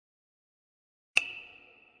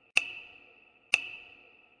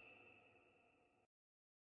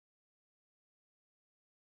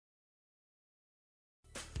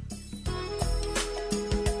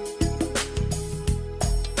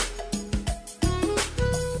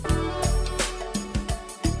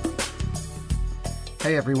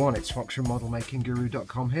Hey everyone, it's Foxx from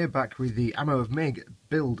Modelmakingguru.com here, back with the Ammo of Mig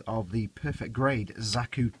build of the Perfect Grade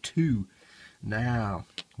Zaku II. Now,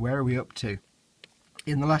 where are we up to?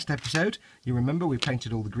 In the last episode, you remember we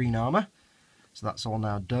painted all the green armour, so that's all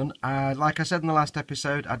now done. Like I said in the last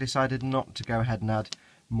episode, I decided not to go ahead and add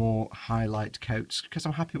more highlight coats because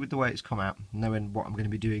I'm happy with the way it's come out, knowing what I'm going to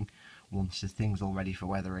be doing once the thing's all ready for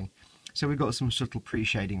weathering. So we've got some subtle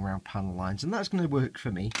pre-shading around panel lines, and that's going to work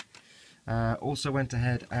for me. Also went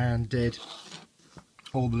ahead and did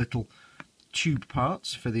all the little tube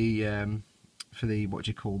parts for the what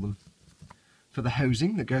do you call them? For the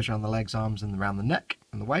hosing that goes around the legs, arms, and around the neck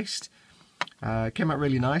and the waist. Came out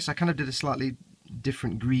really nice. I kind of did a slightly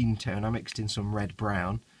different green tone. I mixed in some red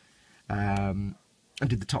brown. And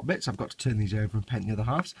did the top bits. I've got to turn these over and paint the other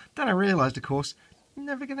halves. Then I realised, of course, I'm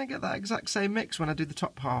never going to get that exact same mix when I do the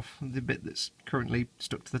top half, the bit that's currently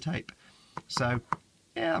stuck to the tape. So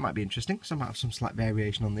yeah, that might be interesting, so I might have some slight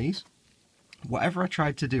variation on these. Whatever I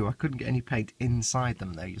tried to do, I couldn't get any paint inside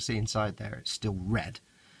them though. You'll see inside there it's still red.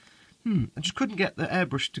 I just couldn't get the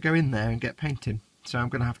airbrush to go in there and get painting. So I'm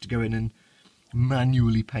going to have to go in and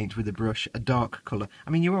manually paint with a brush a dark colour. I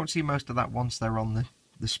mean, you won't see most of that once they're on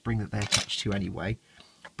the spring that they're attached to anyway.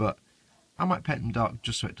 But I might paint them dark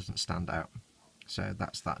just so it doesn't stand out. So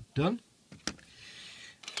that's that done.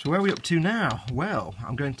 So where are we up to now? Well,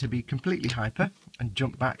 I'm going to be completely hyper and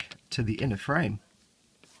jump back to the inner frame.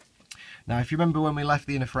 Now, if you remember when we left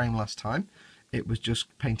the inner frame last time, it was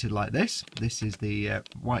just painted like this. This is the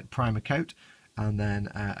white primer coat, and then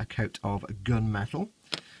a coat of gunmetal.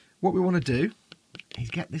 What we want to do is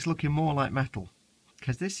get this looking more like metal,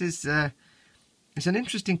 because this is it's an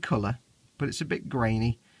interesting colour, but it's a bit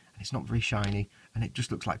grainy, and it's not very shiny, and it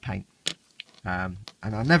just looks like paint. And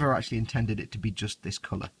I never actually intended it to be just this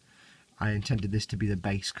colour. I intended this to be the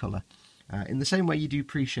base colour. In the same way you do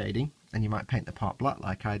pre-shading, and you might paint the part black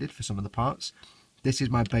like I did for some of the parts, this is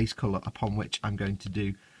my base colour upon which I'm going to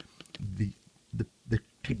do the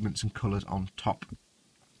pigments and colours on top.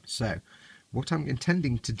 So what I'm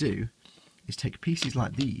intending to do is take pieces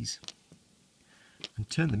like these and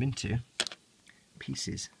turn them into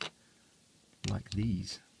pieces like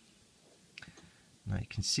these. Now you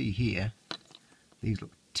can see here, these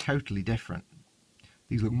look totally different.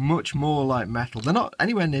 These look much more like metal. They're not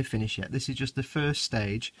anywhere near finished yet. This is just the first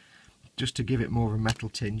stage, just to give it more of a metal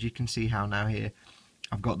tinge. You can see how now here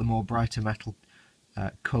I've got the more brighter metal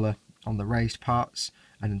colour on the raised parts,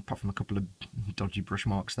 and apart from a couple of dodgy brush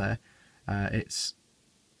marks there, it's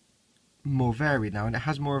more varied now, and it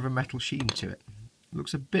has more of a metal sheen to it. It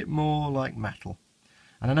looks a bit more like metal.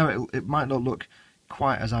 And I know it might not look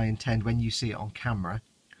quite as I intend when you see it on camera.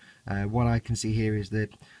 What I can see here is the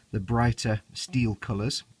brighter steel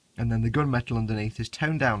colours, and then the gunmetal underneath is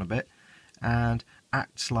toned down a bit and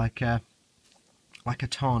acts like a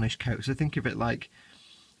tarnish coat. So think of it like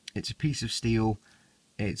it's a piece of steel,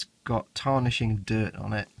 it's got tarnishing dirt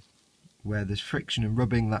on it, where there's friction and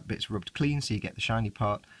rubbing, that bit's rubbed clean so you get the shiny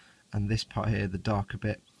part, and this part here, the darker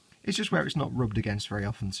bit, it's just where it's not rubbed against very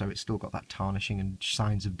often, so it's still got that tarnishing and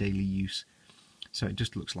signs of daily use. So it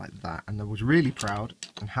just looks like that, and I was really proud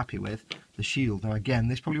and happy with the shield. Now again,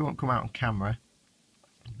 this probably won't come out on camera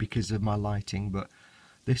because of my lighting, but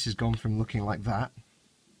this has gone from looking like that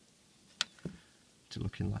to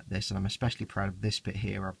looking like this, and I'm especially proud of this bit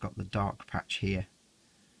here. I've got the dark patch here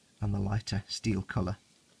and the lighter steel colour.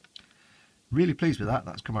 Really pleased with that.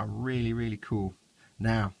 That's come out really, really cool.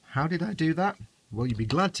 Now, how did I do that? Well, you'd be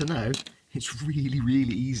glad to know it's really,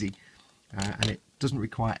 really easy, and it doesn't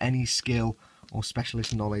require any skill or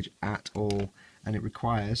specialist knowledge at all, and it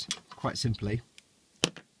requires, quite simply,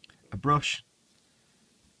 a brush,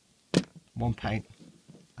 one paint,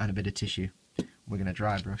 and a bit of tissue. We're going to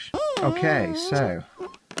dry brush. Okay, so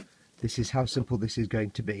this is how simple this is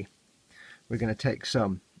going to be. We're going to take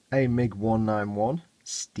some MiG 191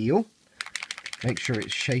 steel, make sure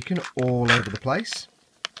it's shaken all over the place.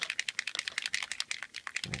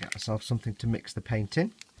 Going to get ourselves something to mix the paint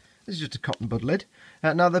in. This is just a cotton bud lid.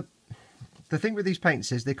 Now the thing with these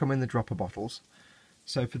paints is they come in the dropper bottles.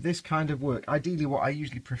 So for this kind of work, ideally what I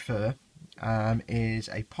usually prefer is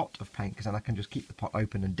a pot of paint, because then I can just keep the pot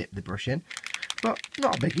open and dip the brush in. But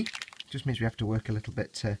not a biggie, just means we have to work a little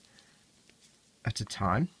bit at a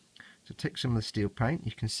time. So take some of the steel paint,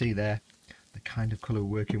 you can see there the kind of colour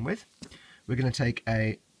we're working with. We're going to take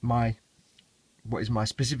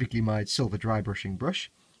specifically my silver dry brushing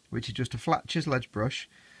brush, which is just a flat chisel edge brush.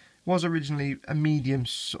 Was originally a medium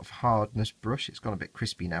sort of hardness brush. It's gone a bit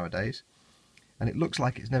crispy nowadays, and it looks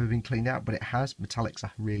like it's never been cleaned out, but it has. Metallics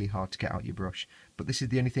are really hard to get out your brush, but this is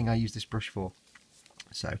the only thing I use this brush for,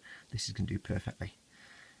 so this is going to do perfectly.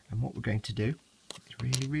 And what we're going to do It's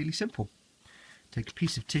really, really simple. Take a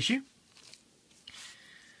piece of tissue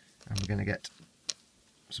and we're going to get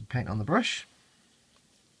some paint on the brush.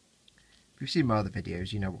 If you've seen my other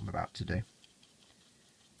videos, you know what I'm about to do.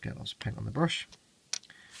 Get lots of paint on the brush.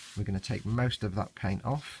 We're going to take most of that paint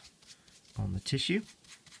off on the tissue.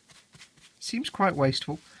 Seems quite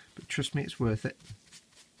wasteful, but trust me, it's worth it.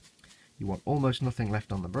 You want almost nothing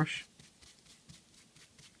left on the brush.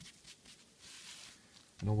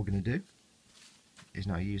 And all we're going to do is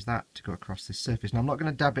now use that to go across this surface. Now I'm not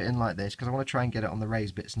going to dab it in like this because I want to try and get it on the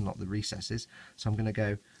raised bits and not the recesses. So I'm going to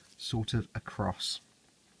go sort of across.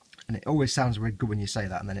 And it always sounds really good when you say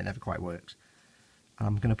that and then it never quite works. And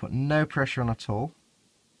I'm going to put no pressure on at all.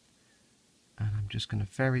 And I'm just going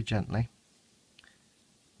to very gently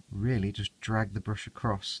really just drag the brush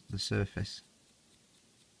across the surface.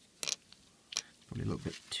 Probably a little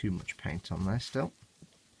bit too much paint on there still.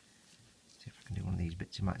 See if I can do one of these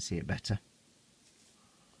bits, you might see it better.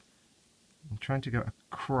 I'm trying to go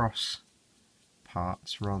across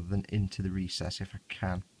parts rather than into the recess if I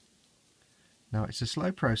can. Now it's a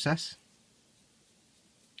slow process.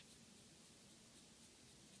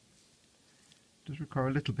 It does require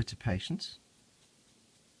a little bit of patience.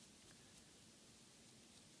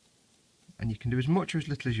 And you can do as much or as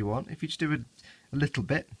little as you want. If you just do a little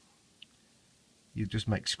bit, you just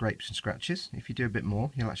make scrapes and scratches. If you do a bit more,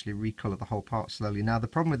 you'll actually recolour the whole part slowly. Now the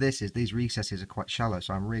problem with this is these recesses are quite shallow,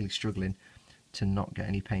 so I'm really struggling to not get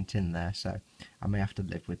any paint in there, so I may have to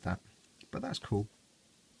live with that. But that's cool.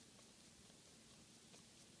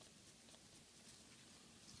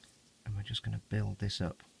 And we're just going to build this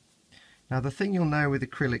up. Now the thing you'll know with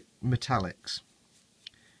acrylic metallics,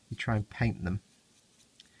 you try and paint them,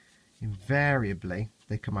 invariably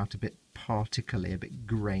they come out a bit particly, a bit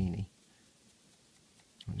grainy.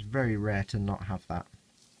 It's very rare to not have that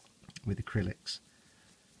with acrylics.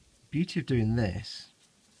 The beauty of doing this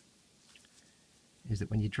is that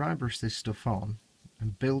when you dry brush this stuff on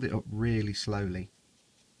and build it up really slowly,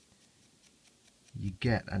 you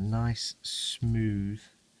get a nice smooth,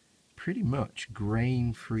 pretty much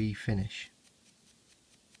grain-free finish.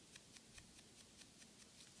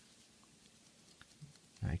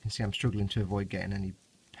 Now you can see I'm struggling to avoid getting any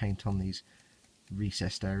paint on these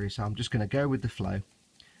recessed areas, so I'm just going to go with the flow,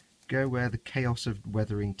 go where the chaos of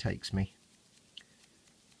weathering takes me,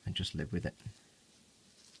 and just live with it.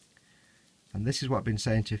 And this is what I've been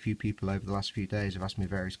saying to a few people over the last few days. Have asked me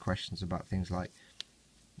various questions about things like,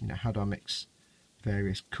 you know, how do I mix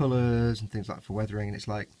various colours and things like that for weathering, and it's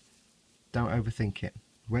like, don't overthink it.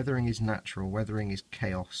 Weathering is natural, weathering is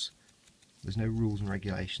chaos. There's no rules and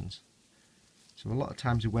regulations. So a lot of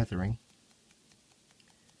times with weathering,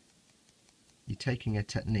 you're taking a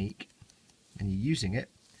technique and you're using it,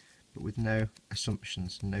 but with no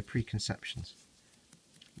assumptions, no preconceptions.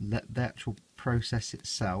 Let the actual process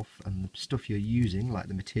itself and the stuff you're using, like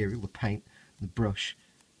the material, the paint, the brush,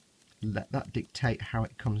 let that dictate how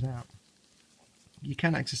it comes out. You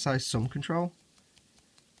can exercise some control.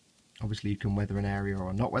 Obviously you can weather an area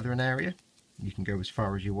or not weather an area. You can go as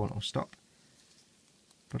far as you want or stop.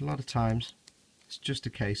 But a lot of times it's just a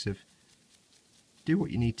case of do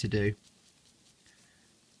what you need to do,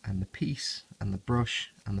 and the piece and the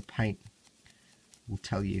brush and the paint will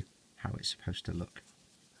tell you how it's supposed to look.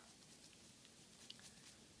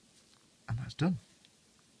 And that's done.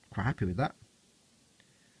 Quite happy with that.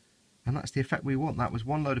 And that's the effect we want. That was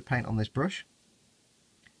one load of paint on this brush.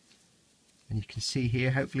 And you can see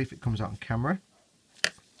here, hopefully if it comes out on camera,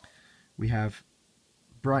 we have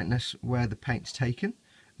brightness where the paint's taken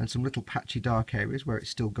and some little patchy dark areas where it's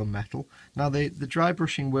still gunmetal. Now the dry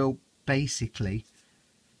brushing will basically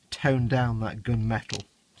tone down that gunmetal.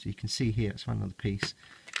 So you can see here, let's find another piece.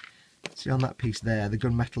 See on that piece there, the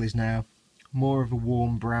gunmetal is now more of a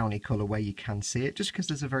warm browny colour where you can see it, just because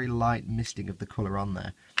there's a very light misting of the colour on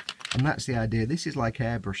there. And that's the idea. This is like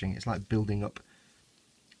airbrushing. It's like building up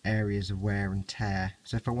areas of wear and tear.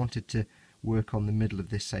 So if I wanted to work on the middle of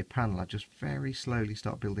this, say, panel, I'd just very slowly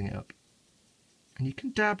start building it up. And you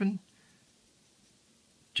can dab and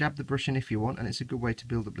jab the brush in if you want, and it's a good way to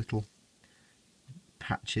build up little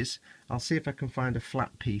patches. I'll see if I can find a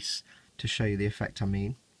flat piece to show you the effect I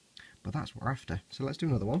mean, but that's what we're after. So let's do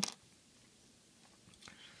another one.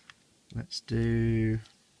 Let's do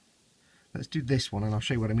this one, and I'll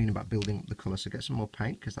show you what I mean about building up the colour. So get some more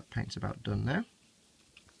paint, because that paint's about done now.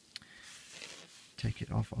 Take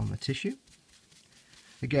it off on the tissue.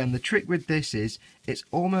 Again, the trick with this is it's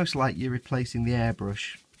almost like you're replacing the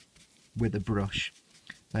airbrush with a brush.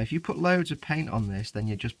 Now if you put loads of paint on this, then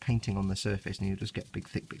you're just painting on the surface and you'll just get big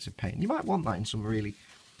thick bits of paint. You might want that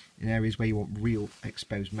in areas where you want real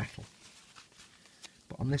exposed metal.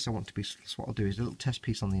 But on this I want to be, so what I'll do is a little test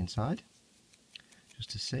piece on the inside,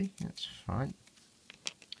 just to see. That's fine.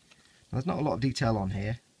 Now, there's not a lot of detail on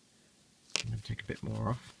here. I'm going to take a bit more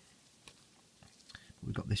off.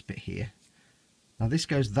 We've got this bit here. Now this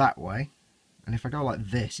goes that way, and if I go like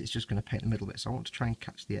this, it's just going to paint the middle bit. So I want to try and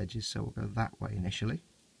catch the edges, so we'll go that way initially.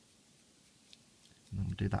 And then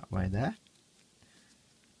we'll do that way there.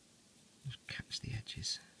 Just catch the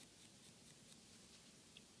edges.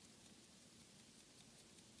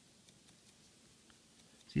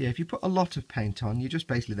 So yeah, if you put a lot of paint on, you're just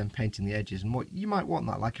basically then painting the edges. And what you might want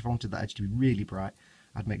that, like if I wanted that edge to be really bright,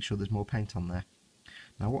 I'd make sure there's more paint on there.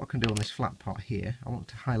 Now what I can do on this flat part here, I want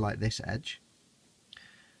to highlight this edge.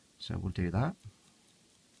 So we'll do that.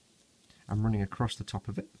 I'm running across the top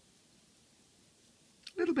of it.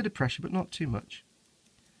 A little bit of pressure, but not too much.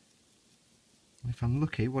 And if I'm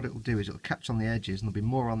lucky, what it'll do is it'll catch on the edges, and there'll be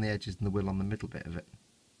more on the edges than there will on the middle bit of it.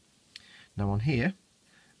 Now on here,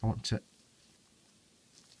 I want to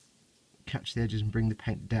catch the edges and bring the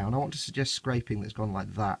paint down. I want to suggest scraping that's gone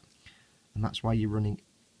like that, and that's why you're running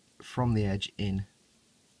from the edge in,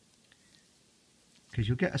 because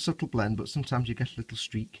you'll get a subtle blend, but sometimes you get a little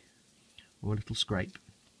streak or a little scrape,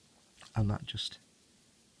 and that just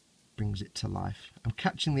brings it to life. I'm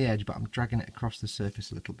catching the edge, but I'm dragging it across the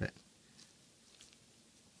surface a little bit.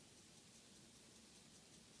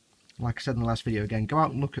 Like I said in the last video, again, go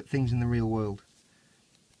out and look at things in the real world.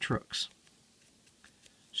 Trucks,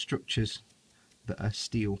 structures that are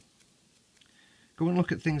steel. Go and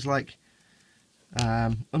look at things like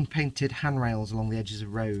unpainted handrails along the edges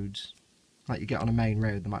of roads. Like you get on a main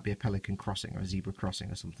road, there might be a pelican crossing or a zebra crossing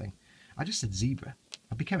or something. I just said zebra.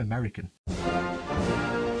 I became American.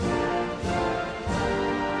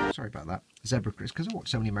 Sorry about that. Zebra crossing, because I watch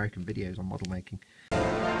so many American videos on model making.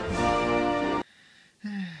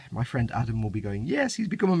 My friend Adam will be going, yes, he's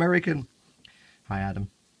become American. Hi Adam.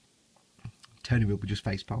 Tony will be just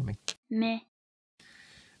face palming. Meh.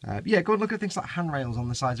 Yeah, go and look at things like handrails on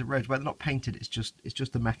the sides of roads where they're not painted, it's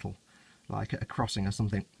just the metal, like at a crossing or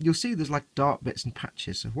something. You'll see there's like dark bits and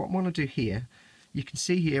patches. So what I want to do here, you can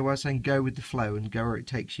see here where I'm saying go with the flow and go where it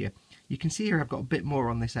takes you. You can see here I've got a bit more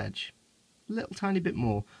on this edge, a little tiny bit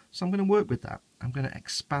more. So I'm going to work with that. I'm going to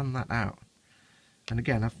expand that out. And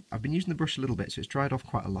again, I've been using the brush a little bit, so it's dried off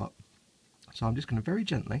quite a lot. So I'm just going to very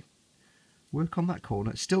gently work on that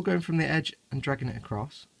corner, still going from the edge and dragging it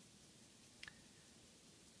across.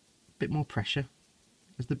 A bit more pressure.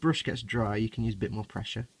 As the brush gets dry, you can use a bit more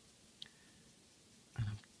pressure. And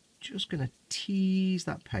I'm just going to tease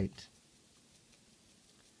that paint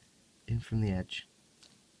in from the edge.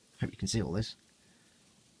 Hope you can see all this.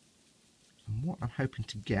 And what I'm hoping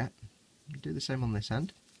to get, I'll do the same on this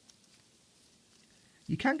end.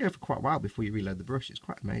 You can go for quite a while before you reload the brush, it's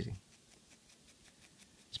quite amazing.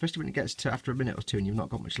 Especially when it gets to after a minute or two and you've not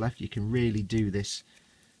got much left, you can really do this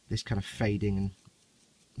kind of fading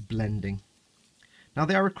and blending. Now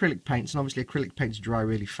they are acrylic paints, and obviously acrylic paints dry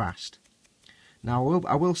really fast. Now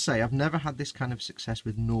I will say I've never had this kind of success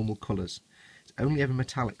with normal colours. It's only ever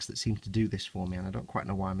metallics that seem to do this for me, and I don't quite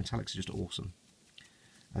know why. Metallics are just awesome.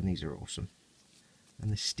 And these are awesome.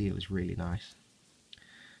 And this steel is really nice.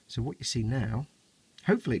 So what you see now,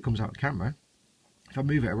 hopefully it comes out on camera. If I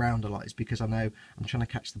move it around a lot, it's because I know I'm trying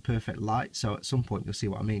to catch the perfect light, so at some point you'll see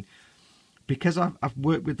what I mean. Because I've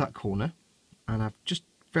worked with that corner, and I've just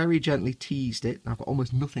very gently teased it, and I've got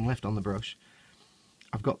almost nothing left on the brush.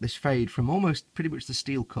 I've got this fade from almost pretty much the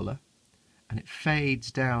steel colour, and it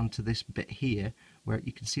fades down to this bit here, where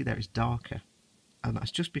you can see there it's darker. And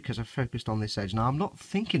that's just because I've focused on this edge. Now I'm not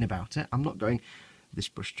thinking about it, I'm not going this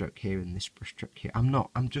brush stroke here and this brush stroke here.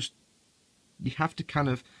 I'm just, you have to kind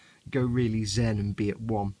of go really zen and be at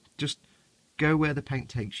one. Just go where the paint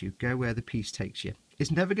takes you, go where the piece takes you.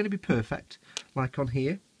 It's never going to be perfect, like on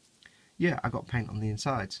here. Yeah, I got paint on the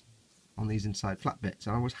insides, on these inside flat bits,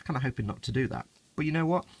 and I was kind of hoping not to do that. But you know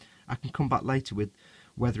what? I can come back later with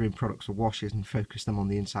weathering products or washes and focus them on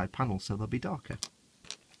the inside panel so they'll be darker.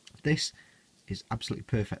 This is absolutely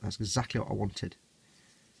perfect. That's exactly what I wanted.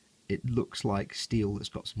 It looks like steel that's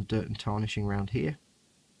got some dirt and tarnishing around here,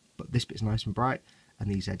 but this bit's nice and bright, and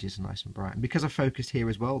these edges are nice and bright. And because I focused here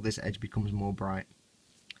as well, this edge becomes more bright.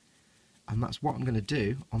 And that's what I'm going to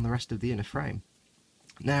do on the rest of the inner frame.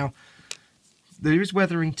 Now, there is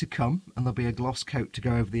weathering to come, and there'll be a gloss coat to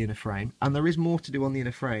go over the inner frame, and there is more to do on the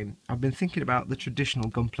inner frame. I've been thinking about the traditional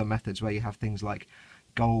Gunpla methods where you have things like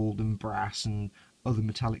gold and brass and other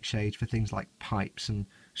metallic shades for things like pipes and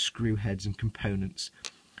screw heads and components.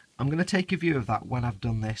 I'm going to take a view of that when I've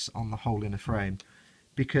done this on the whole inner frame,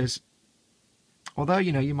 because although,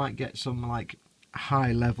 you know, you might get some like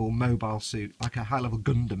high-level mobile suit, like a high-level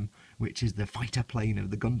Gundam, which is the fighter plane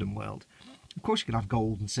of the Gundam world. Of course, you can have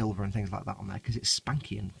gold and silver and things like that on there because it's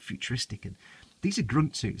spanky and futuristic. And these are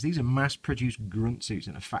grunt suits. These are mass-produced grunt suits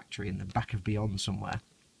in a factory in the back of Beyond somewhere,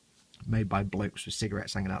 made by blokes with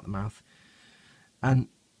cigarettes hanging out the mouth. And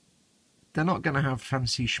they're not going to have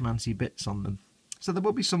fancy schmancy bits on them. So there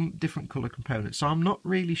will be some different colour components. So I'm not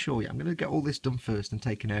really sure yet. I'm going to get all this done first and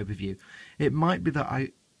take an overview. It might be that I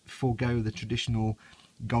forego the traditional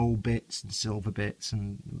gold bits and silver bits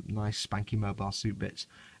and nice spanky mobile suit bits,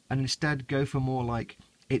 and instead go for more like,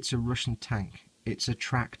 it's a Russian tank, it's a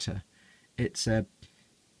tractor, it's a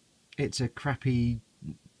crappy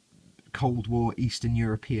Cold War Eastern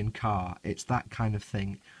European car. It's that kind of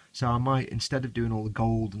thing. So I might, instead of doing all the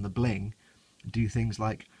gold and the bling, do things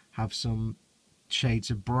like have some shades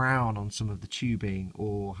of brown on some of the tubing,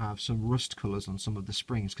 or have some rust colours on some of the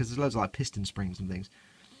springs, because there's loads of like piston springs and things.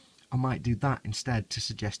 I might do that instead to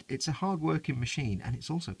suggest it's a hard-working machine, and it's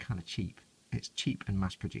also kind of cheap. It's cheap and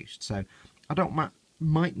mass-produced. So I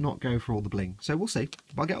might not go for all the bling. So we'll see.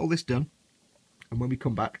 I'll get all this done, and when we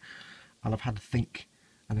come back, I'll have had a think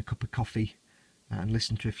and a cup of coffee and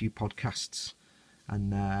listen to a few podcasts,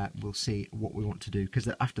 and we'll see what we want to do, because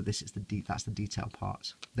after this that's the detail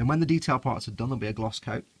parts. Then when the detail parts are done, there'll be a gloss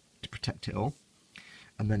coat to protect it all,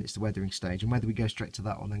 and then it's the weathering stage, and whether we go straight to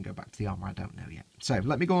that or then go back to the armour, I don't know yet. So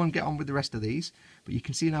let me go and get on with the rest of these, but you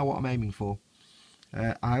can see now what I'm aiming for.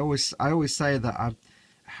 I always say that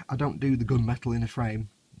I don't do the gunmetal in a frame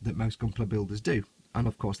that most gunpla builders do, and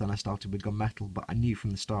of course then I started with gunmetal, but I knew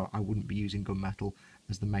from the start I wouldn't be using gunmetal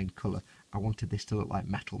as the main colour. I wanted this to look like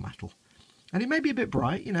metal. And it may be a bit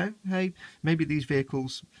bright, you know. Hey, maybe these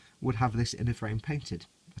vehicles would have this inner frame painted.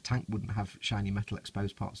 A tank wouldn't have shiny metal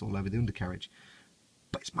exposed parts all over the undercarriage.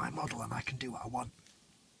 But it's my model and I can do what I want.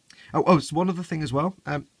 Oh, so one other thing as well.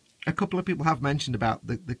 A couple of people have mentioned about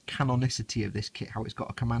the canonicity of this kit, how it's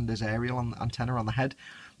got a commander's aerial antenna on the head,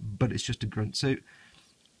 but it's just a grunt suit,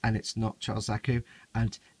 and it's not Charles Zaku,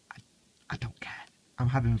 and I don't care. I'm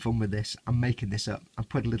having fun with this. I'm making this up. I'm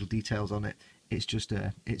putting little details on it. It's just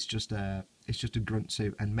a grunt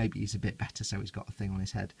suit, and maybe he's a bit better, so he's got a thing on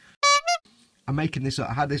his head. I'm making this up.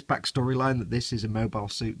 I had this back storyline that this is a mobile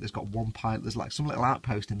suit that's got one pilot. There's like some little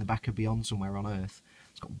outpost in the back of Beyond somewhere on Earth.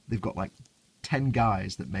 They've got like 10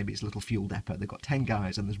 guys, that maybe it's a little fuel depot. They've got 10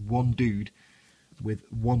 guys, and there's one dude with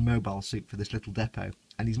one mobile suit for this little depot,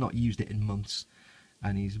 and he's not used it in months,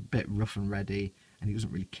 and he's a bit rough and ready, and he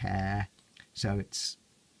doesn't really care. So it's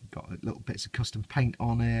got little bits of custom paint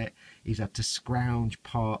on it. He's had to scrounge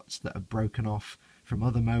parts that are broken off from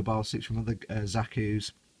other mobile suits, from other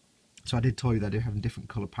Zakus. So I did tell you that they're having different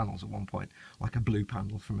colour panels at one point, like a blue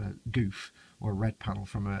panel from a Goof, or a red panel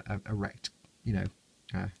from a wrecked, you know,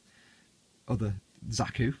 other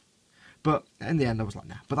Zaku. But in the end I was like,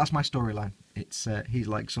 nah. But that's my storyline. It's he's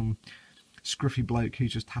like some scruffy bloke who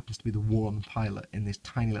just happens to be the one pilot in this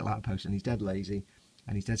tiny little outpost, and he's dead lazy,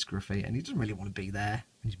 and he's dead scruffy, and he doesn't really want to be there,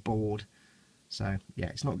 and he's bored. So yeah,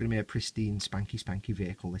 it's not going to be a pristine spanky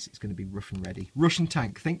vehicle. It's going to be rough and ready. Russian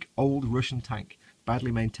tank. Think old Russian tank.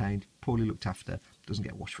 Badly maintained, poorly looked after, doesn't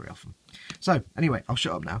get washed very often. So anyway, I'll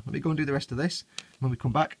shut up now. Let me go and do the rest of this. When we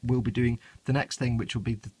come back, we'll be doing the next thing, which will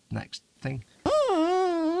be the next thing.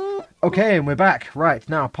 Okay, and we're back. Right,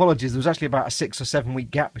 now apologies, there was actually about a 6 or 7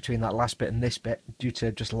 week gap between that last bit and this bit, due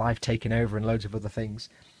to just life taking over and loads of other things.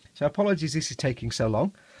 So apologies this is taking so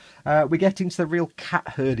long. We're getting to the real cat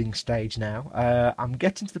herding stage now. I'm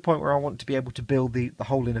getting to the point where I want to be able to build the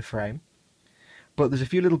whole inner frame, but there's a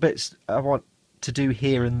few little bits I want to do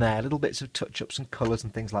here and there, little bits of touch-ups and colours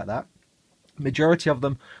and things like that. Majority of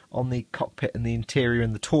them on the cockpit and the interior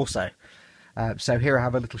and the torso. So here I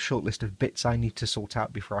have a little short list of bits I need to sort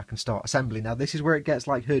out before I can start assembly. Now this is where it gets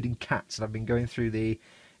like herding cats, and I've been going through the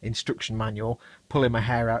instruction manual, pulling my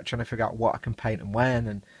hair out, trying to figure out what I can paint and when,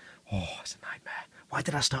 and oh, it's a nightmare. Why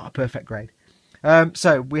did I start a Perfect Grade?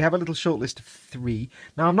 So we have a little short list of 3.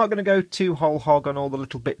 Now I'm not going to go too whole hog on all the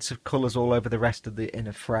little bits of colours all over the rest of the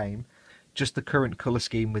inner frame. Just the current colour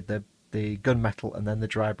scheme with the gunmetal and then the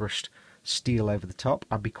dry brushed steel over the top.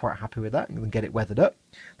 I'd be quite happy with that and get it weathered up.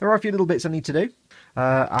 There are a few little bits I need to do.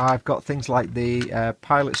 I've got things like the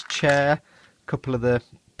pilot's chair, a couple of the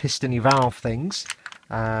pistony valve things,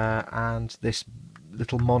 and this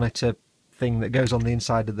little monitor thing that goes on the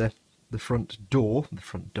inside of the front door. The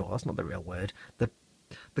front door, that's not the real word. The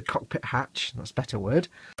cockpit hatch, that's a better word.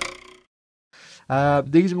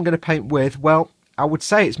 These I'm going to paint with, well, I would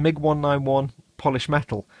say it's MiG 191 polished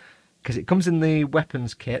metal, because it comes in the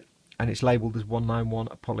weapons kit and it's labelled as 191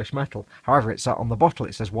 polished metal. However, it's on the bottle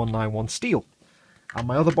it says 191 steel, and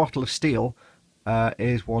my other bottle of steel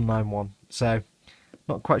is 191. So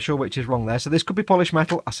Not quite sure which is wrong there. So this could be polished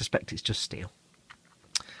metal. I suspect it's just steel.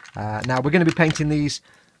 Now we're going to be painting these,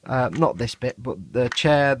 not this bit, but the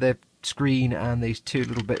chair, the screen, and these two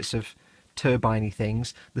little bits of turbine-y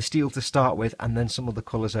things. The steel to start with, and then some of the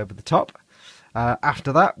colours over the top.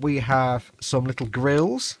 After that, we have some little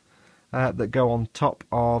grills that go on top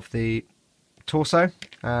of the torso,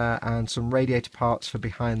 and some radiator parts for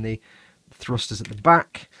behind the thrusters at the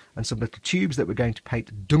back, and some little tubes that we're going to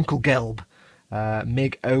paint Dunkelgelb,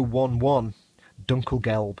 MiG 011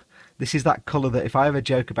 Dunkelgelb. This is that colour that, if I ever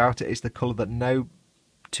joke about it, is the colour that no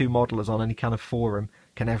two modelers on any kind of forum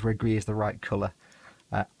can ever agree is the right colour.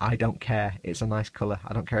 I don't care. It's a nice colour.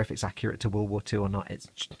 I don't care if it's accurate to World War II or not. It's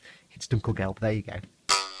Dunkelgelb. There you go.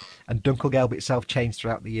 And Dunkelgelb itself changed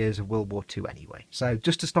throughout the years of World War II anyway. So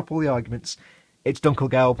just to stop all the arguments, it's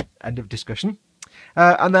Dunkelgelb. End of discussion.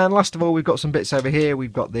 And then last of all, we've got some bits over here.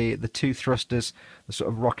 We've got the two thrusters, the sort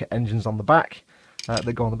of rocket engines on the back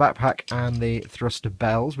that go on the backpack, and the thruster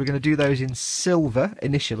bells. We're going to do those in silver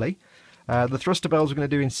initially. The thruster bells we're going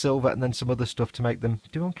to do in silver, and then some other stuff to make them,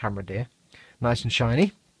 do on camera dear, nice and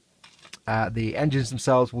shiny. The engines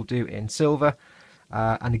themselves we'll do in silver,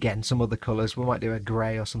 and again some other colours. We might do a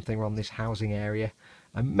grey or something on this housing area,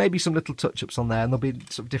 and maybe some little touch-ups on there, and there'll be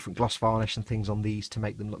sort of different gloss varnish and things on these to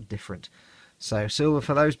make them look different. So silver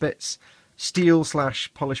for those bits, steel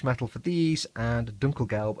 / polished metal for these, and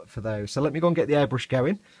Dunkelgelb for those. So let me go and get the airbrush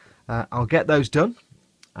going. I'll get those done,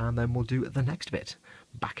 and then we'll do the next bit.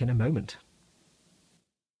 Back in a moment.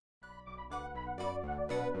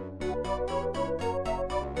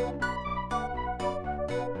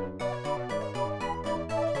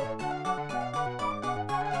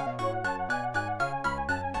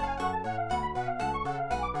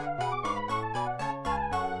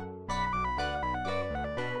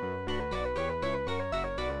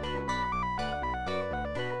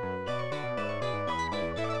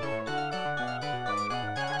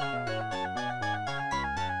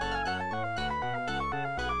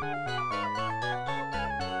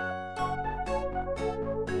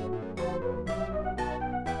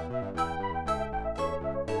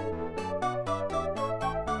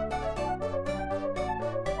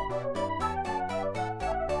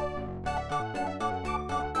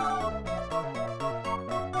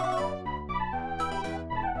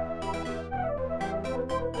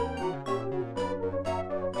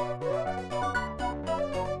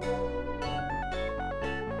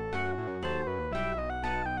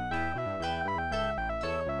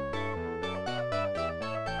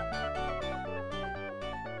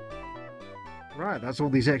 Right, that's all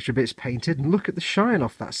these extra bits painted, and look at the shine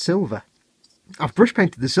off that silver. I've brush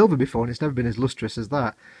painted the silver before, and it's never been as lustrous as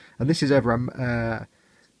that. And this is over a,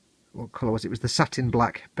 what colour was it? It was the satin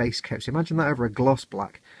black base coat. So imagine that over a gloss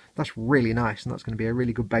black. That's really nice, and that's going to be a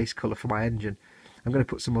really good base colour for my engine. I'm going to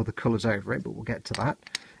put some other colours over it, but we'll get to that.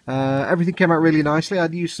 Everything came out really nicely.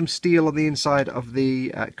 I'd used some steel on the inside of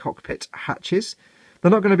the cockpit hatches.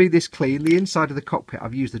 They're not going to be this clean. The inside of the cockpit,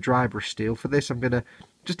 I've used the dry brush steel. For this, I'm going to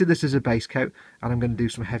just do this as a base coat, and I'm going to do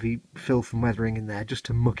some heavy filth and weathering in there just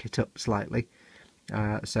to muck it up slightly.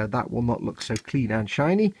 So that will not look so clean and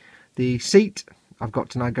shiny. The seat, I've got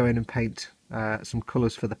to now go in and paint some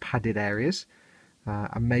colours for the padded areas,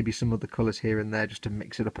 and maybe some other colours here and there just to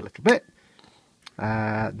mix it up a little bit.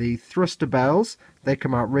 The thruster bells, they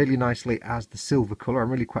come out really nicely as the silver colour. I'm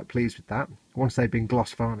really quite pleased with that. Once they've been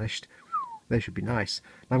gloss varnished, they should be nice.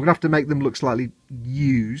 Now I'm going to have to make them look slightly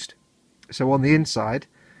used. So on the inside,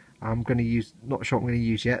 I'm going to use, not sure what I'm going to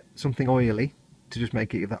use yet, something oily to just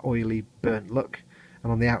make it that oily burnt look.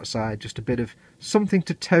 And on the outside, just a bit of something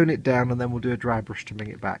to tone it down, and then we'll do a dry brush to bring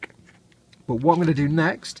it back. But what I'm going to do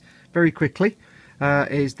next, very quickly,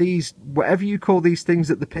 is these, whatever you call these things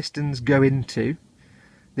that the pistons go into,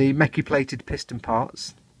 the mechy plated piston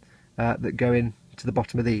parts that go in to the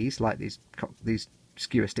bottom of these, like these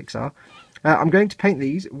skewer sticks are. I'm going to paint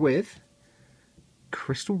these with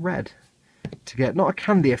crystal red to get not a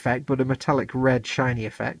candy effect but a metallic red shiny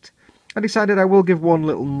effect. I decided I will give one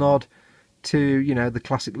little nod to, you know, the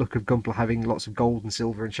classic look of Gunpla having lots of gold and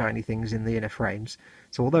silver and shiny things in the inner frames.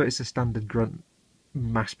 So although it's a standard grunt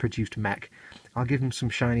mass-produced mech, I'll give them some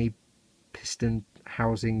shiny piston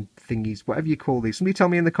housing thingies, whatever you call these. Somebody tell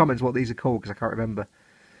me in the comments what these are called, because I can't remember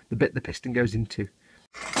the bit the piston goes into.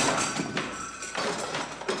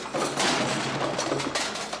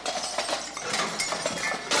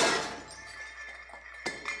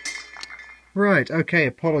 Right, okay,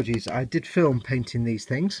 apologies. I did film painting these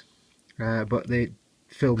things, but the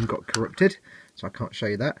film got corrupted, so I can't show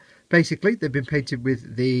you that. Basically, they've been painted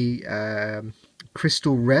with the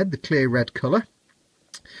crystal red, the clear red colour.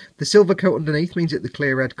 The silver coat underneath means that the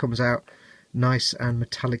clear red comes out nice and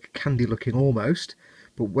metallic candy looking almost,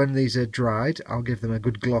 but when these are dried I'll give them a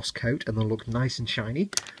good gloss coat and they'll look nice and shiny.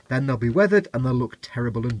 Then they'll be weathered and they'll look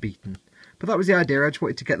terrible and beaten. But that was the idea. I just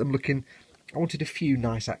wanted to get them looking. I wanted a few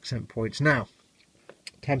nice accent points. Now,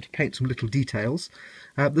 time to paint some little details.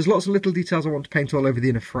 There's lots of little details I want to paint all over the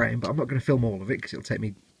inner frame, but I'm not going to film all of it because it'll take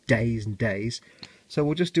me days and days. So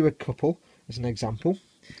we'll just do a couple as an example.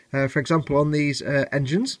 For example, on these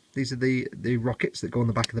engines, these are the rockets that go on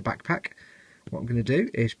the back of the backpack. What I'm going to do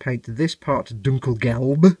is paint this part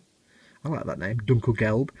dunkelgelb. I like that name,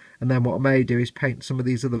 dunkelgelb. And then what I may do is paint some of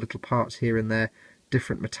these other little parts here and there,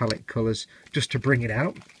 different metallic colours, just to bring it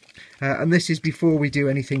out. And this is before we do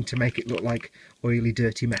anything to make it look like oily,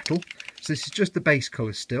 dirty metal. So this is just the base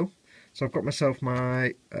colours still. So I've got myself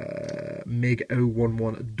my MiG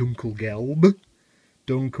 011 dunkelgelb.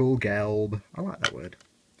 Dunkelgelb. I like that word.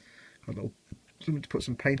 Got a little something to put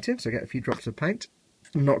some paint in, so I get a few drops of paint.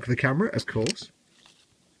 Knock the camera, of course.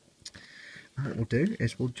 And what we'll do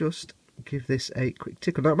is we'll just give this a quick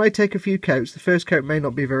tickle. Now it may take a few coats. The first coat may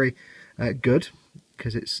not be very good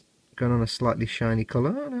because it's gone on a slightly shiny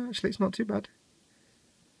colour. Oh no, actually it's not too bad.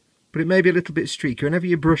 But it may be a little bit streaky. Whenever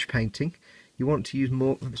you're brush painting, you want to use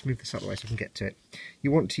more. Let's move this out of the way so I can get to it.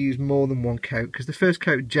 You want to use more than one coat because the first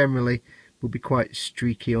coat generally will be quite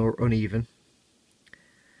streaky or uneven.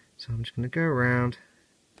 So I'm just going to go around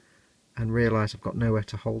and realise I've got nowhere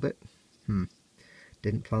to hold it.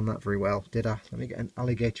 Didn't plan that very well, did I? Let me get an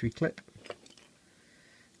alligatory clip.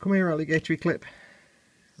 Come here, alligatory clip.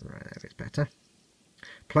 Right, there it's better.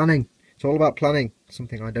 Planning. It's all about planning.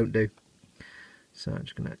 Something I don't do. So I'm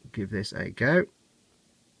just going to give this a go.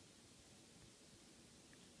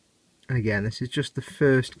 And again, this is just the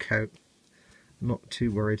first coat. I'm not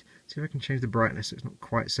too worried. See if I can change the brightness so it's not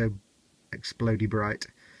quite so explodey bright.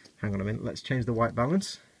 Hang on a minute, let's change the white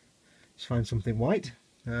balance. Let's find something white.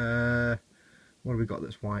 What have we got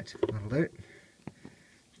that's white? That'll do it.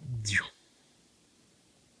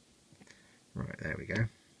 Right, there we go.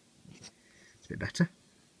 It's a bit better.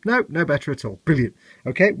 No, no better at all. Brilliant.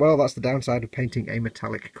 Okay, well that's the downside of painting a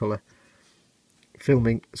metallic colour.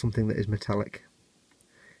 Filming something that is metallic.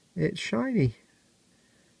 It's shiny.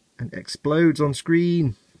 And explodes on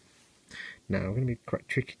screen. Now, I'm going to be quite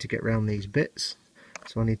tricky to get around these bits.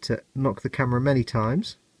 So I need to knock the camera many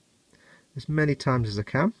times. As many times as I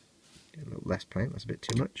can. Get a little less paint, that's a bit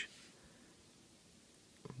too much.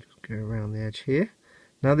 Just go around the edge here.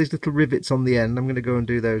 Now these little rivets on the end, I'm going to go and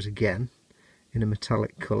do those again in a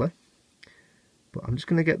metallic colour. But I'm just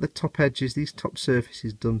going to get the top edges, these top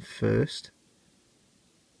surfaces done first.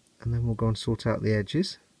 And then we'll go and sort out the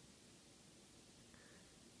edges.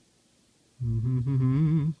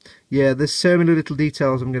 Yeah, there's so many little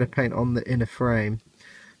details I'm going to paint on the inner frame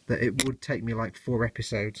that it would take me like 4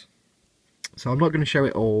 episodes. So I'm not going to show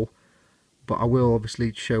it all, but I will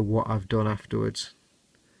obviously show what I've done afterwards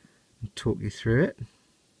and talk you through it.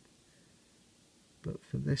 But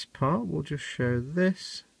for this part, we'll just show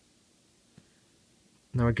this.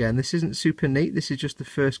 Now again, this isn't super neat, this is just the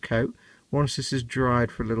first coat. Once this is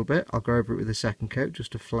dried for a little bit, I'll go over it with the second coat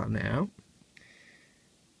just to flatten it out.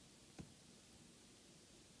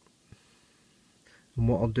 And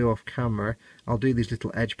what I'll do off camera, I'll do these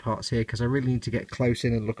little edge parts here because I really need to get close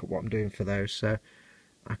in and look at what I'm doing for those. So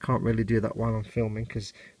I can't really do that while I'm filming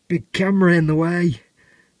because big camera in the way.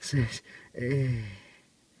 So,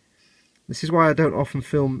 this is why I don't often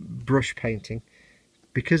film brush painting,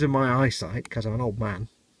 because of my eyesight, because I'm an old man.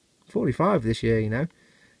 45 this year, you know.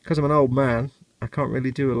 Because I'm an old man, I can't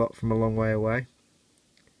really do a lot from a long way away.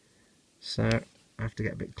 So I have to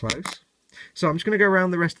get a bit close. So I'm just going to go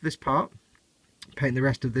around the rest of this part. Paint the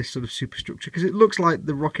rest of this sort of superstructure because it looks like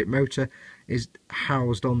the rocket motor is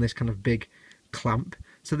housed on this kind of big clamp.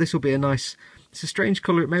 So this will be a nice, it's a strange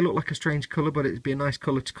colour, it may look like a strange colour, but it'd be a nice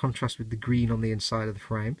colour to contrast with the green on the inside of the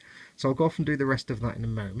frame. So I'll go off and do the rest of that in a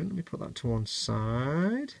moment. Let me put that to one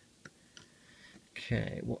side.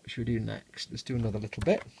 Okay, what should we do next? Let's do another little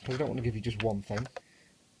bit because I don't want to give you just one thing.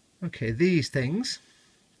 Okay, these things,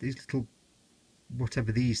 these little,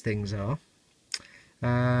 whatever these things are,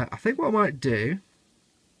 I think what I might do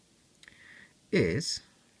is,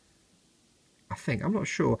 I'm not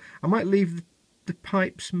sure, I might leave the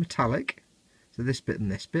pipes metallic, so this bit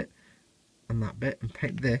and that bit, and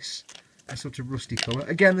paint this a sort of rusty colour.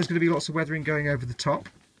 Again, there's going to be lots of weathering going over the top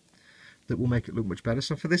that will make it look much better.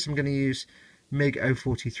 So for this I'm going to use MiG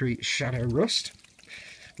 043 Shadow Rust,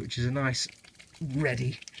 which is a nice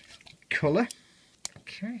ready colour.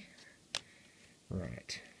 Okay,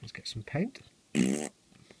 right, let's get some paint.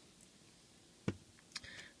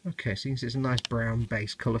 Okay, so you can see it's a nice brown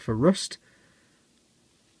base colour for rust.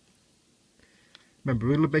 Remember,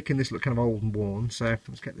 we're making this look kind of old and worn, so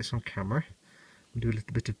let's get this on camera. We'll do a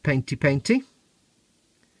little bit of painty.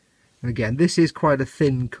 And again, this is quite a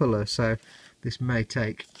thin colour, so this may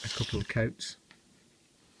take a couple of coats.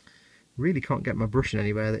 Really can't get my brushing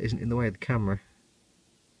anywhere that isn't in the way of the camera.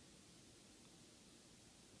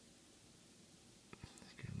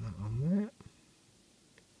 Let's get that on there.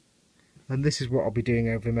 And this is what I'll be doing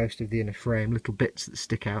over most of the inner frame, little bits that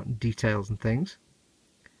stick out and details and things.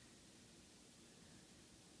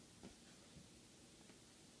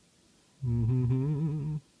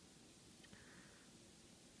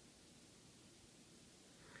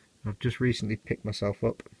 I've just recently picked myself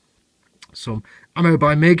up some Ammo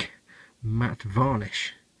by MIG matte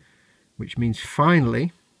varnish, which means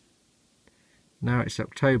finally, now it's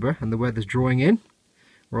October and the weather's drawing in,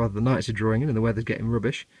 or rather the nights are drawing in and the weather's getting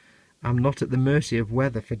rubbish, I'm not at the mercy of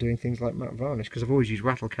weather for doing things like matte varnish, because I've always used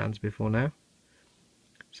rattle cans before now.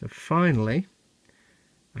 So finally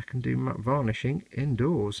I can do matte varnishing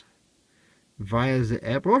indoors via the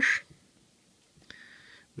airbrush,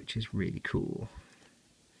 which is really cool.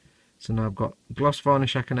 So now I've got gloss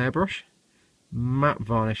varnish I can airbrush, matte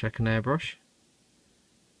varnish I can airbrush,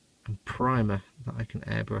 and primer that I can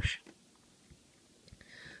airbrush.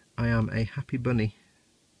 I am a happy bunny.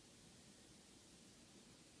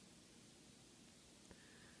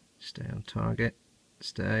 Stay on target,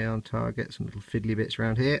 stay on target, some little fiddly bits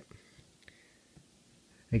around here.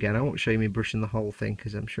 Again, I won't show you me brushing the whole thing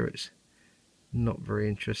because I'm sure it's not very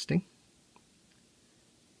interesting.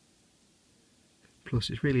 Plus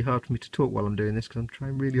it's really hard for me to talk while I'm doing this because I'm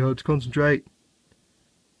trying really hard to concentrate.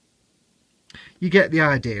 You get the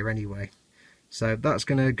idea anyway. So that's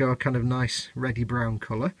going to go a kind of nice reddy brown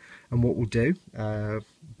colour, and what we'll do,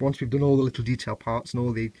 once we've done all the little detail parts and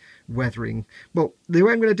all the weathering, well, the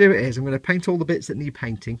way I'm going to do it is I'm going to paint all the bits that need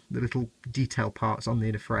painting, the little detail parts on the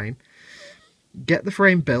inner frame, get the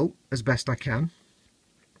frame built as best I can,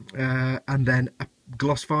 and then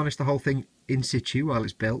gloss varnish the whole thing in situ while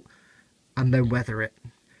it's built, and then weather it.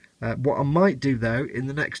 What I might do though in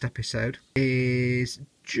the next episode is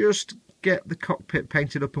just get the cockpit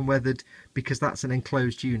painted up and weathered, because that's an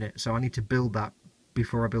enclosed unit, so I need to build that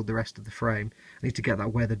before I build the rest of the frame. I need to get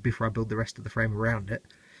that weathered before I build the rest of the frame around it.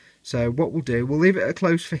 So what we'll do, we'll leave it at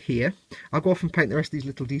close for here. I'll go off and paint the rest of these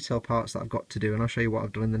little detail parts that I've got to do, and I'll show you what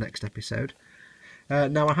I've done in the next episode.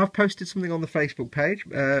 Now I have posted something on the Facebook page,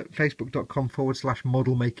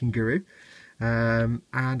 facebook.com/modelmakingguru,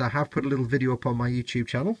 and I have put a little video up on my YouTube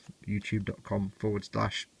channel,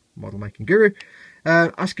 youtube.com/modelmakingguru,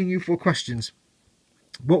 asking you for questions.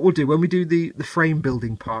 What we'll do when we do the frame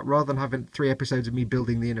building part, rather than having 3 episodes of me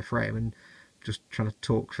building the inner frame and just trying to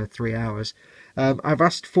talk for 3 hours, I've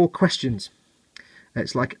asked 4 questions.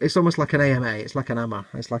 It's almost like an AMA, it's like an AMA,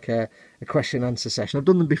 it's like a question answer session. I've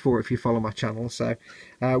done them before if you follow my channel. So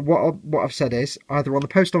what I've said is, either on the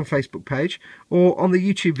post on Facebook page or on the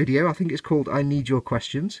YouTube video, I think it's called I Need Your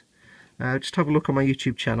Questions, just have a look on my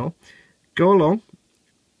YouTube channel, go along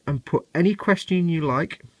and put any question you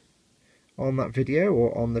like on that video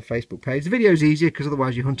or on the Facebook page. The video is easier because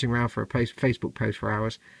otherwise you're hunting around for a Facebook post for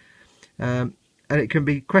hours, and it can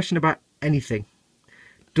be a question about anything.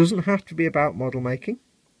 Doesn't have to be about model making.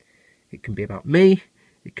 It can be about me,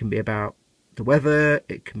 it can be about the weather,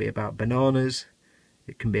 it can be about bananas,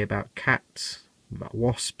 it can be about cats, about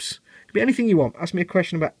wasps. It can be anything you want. Ask me a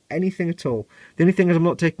question about anything at all. The only things I'm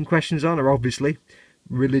not taking questions on are obviously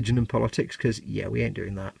religion and politics, because yeah, we ain't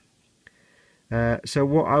doing that. So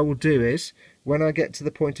what I will do is, when I get to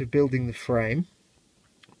the point of building the frame,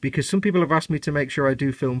 because some people have asked me to make sure I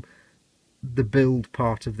do film the build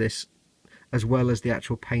part of this as well as the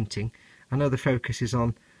actual painting. I know the focus is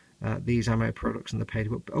on these ammo products and the page,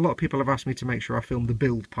 but a lot of people have asked me to make sure I film the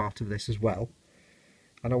build part of this as well,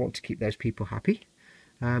 and I want to keep those people happy.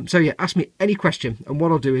 So yeah, ask me any question, and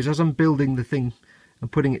what I'll do is, as I'm building the thing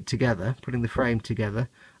and putting it together, putting the frame together,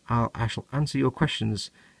 I shall answer your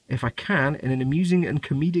questions, if I can, in an amusing and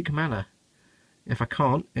comedic manner. If I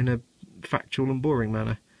can't, in a factual and boring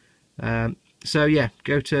manner. So yeah,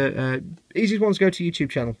 go to easiest ones, go to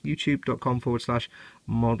YouTube channel,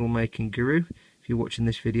 youtube.com/modelmakingguru. If you're watching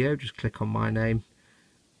this video, just click on my name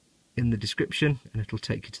in the description and it'll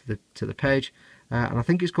take you to the page, and I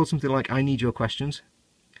think it's called something like I Need Your Questions.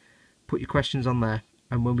 Put your questions on there,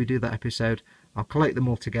 and when we do that episode, I'll collate them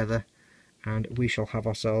all together and we shall have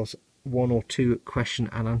ourselves 1 or 2 question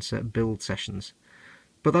and answer build sessions.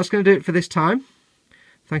 But that's going to do it for this time.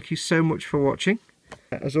 Thank you so much for watching.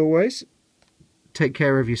 As always, take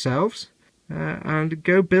care of yourselves and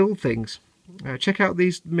go build things. Check out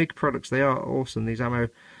these MIG products, they are awesome. These Ammo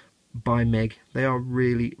by MIG, they are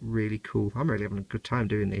really, really cool. I'm really having a good time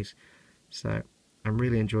doing these. So I'm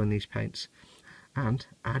really enjoying these paints. And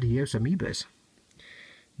adios amoebas.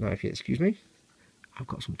 Now if you excuse me, I've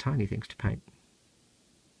got some tiny things to paint.